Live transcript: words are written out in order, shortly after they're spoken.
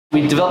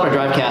We developed our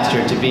drive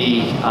caster to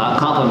be a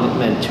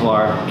complement to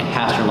our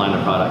caster line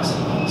of products.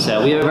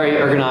 So we have a very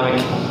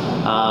ergonomic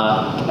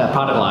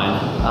product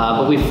line,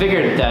 but we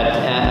figured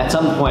that at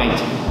some point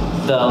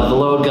the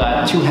load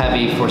got too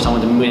heavy for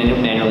someone to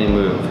manually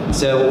move.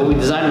 So what we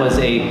designed was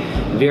a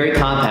very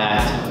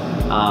compact,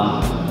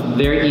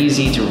 very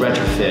easy to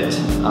retrofit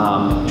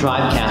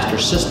drive caster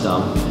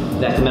system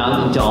that can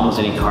mount into almost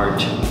any cart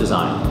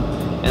design.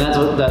 And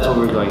that's what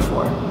we were going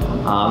for.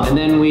 And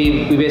then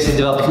we basically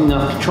developed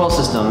enough control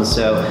systems,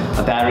 so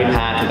a battery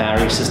pack, a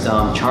battery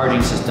system,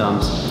 charging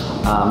systems,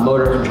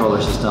 motor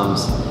controller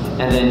systems,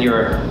 and then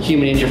your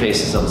human interface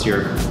systems,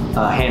 your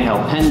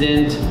handheld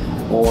pendant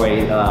or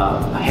a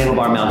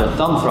handlebar mounted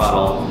thumb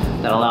throttle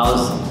that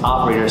allows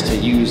operators to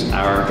use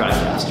our drive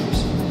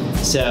casters.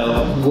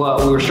 So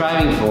what we were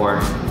striving for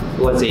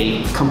was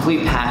a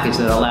complete package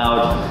that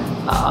allowed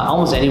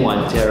almost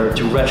anyone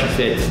to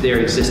retrofit their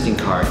existing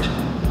cart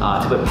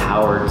to put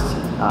powered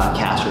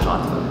casters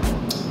onto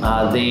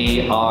them.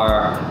 They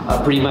are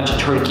pretty much a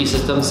turnkey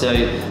system, so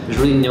there's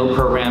really no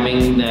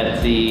programming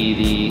that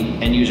the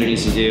end user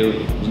needs to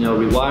do. There's no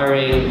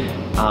rewiring.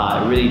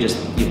 Really just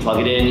you plug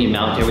it in, you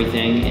mount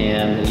everything,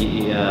 and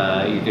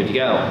you're good to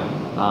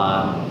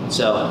go.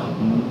 So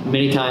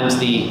many times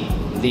the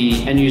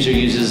end user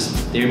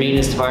uses their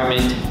maintenance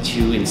department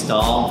to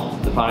install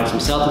the products we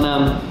sell to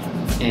them,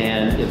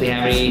 and if they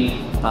have any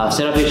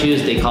setup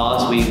issues, they call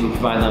us. We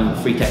provide them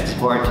free tech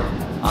support,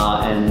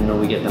 and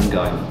we get them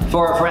going.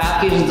 For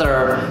applications that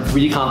are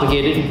really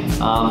complicated,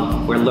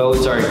 where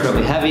loads are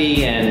incredibly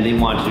heavy and they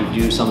want to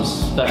do some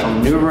special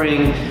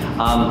maneuvering,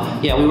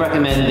 yeah, we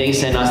recommend they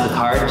send us the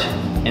cart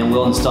and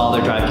we'll install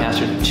their drive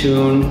caster,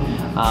 tune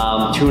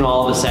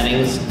all the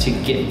settings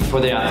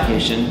for their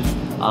application,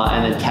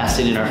 and then test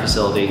it in our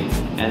facility,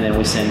 and then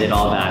we send it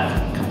all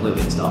back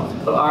completely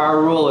installed.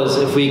 Our rule is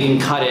if we can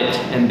cut it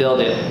and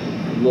build it,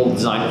 we'll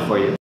design it for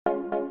you.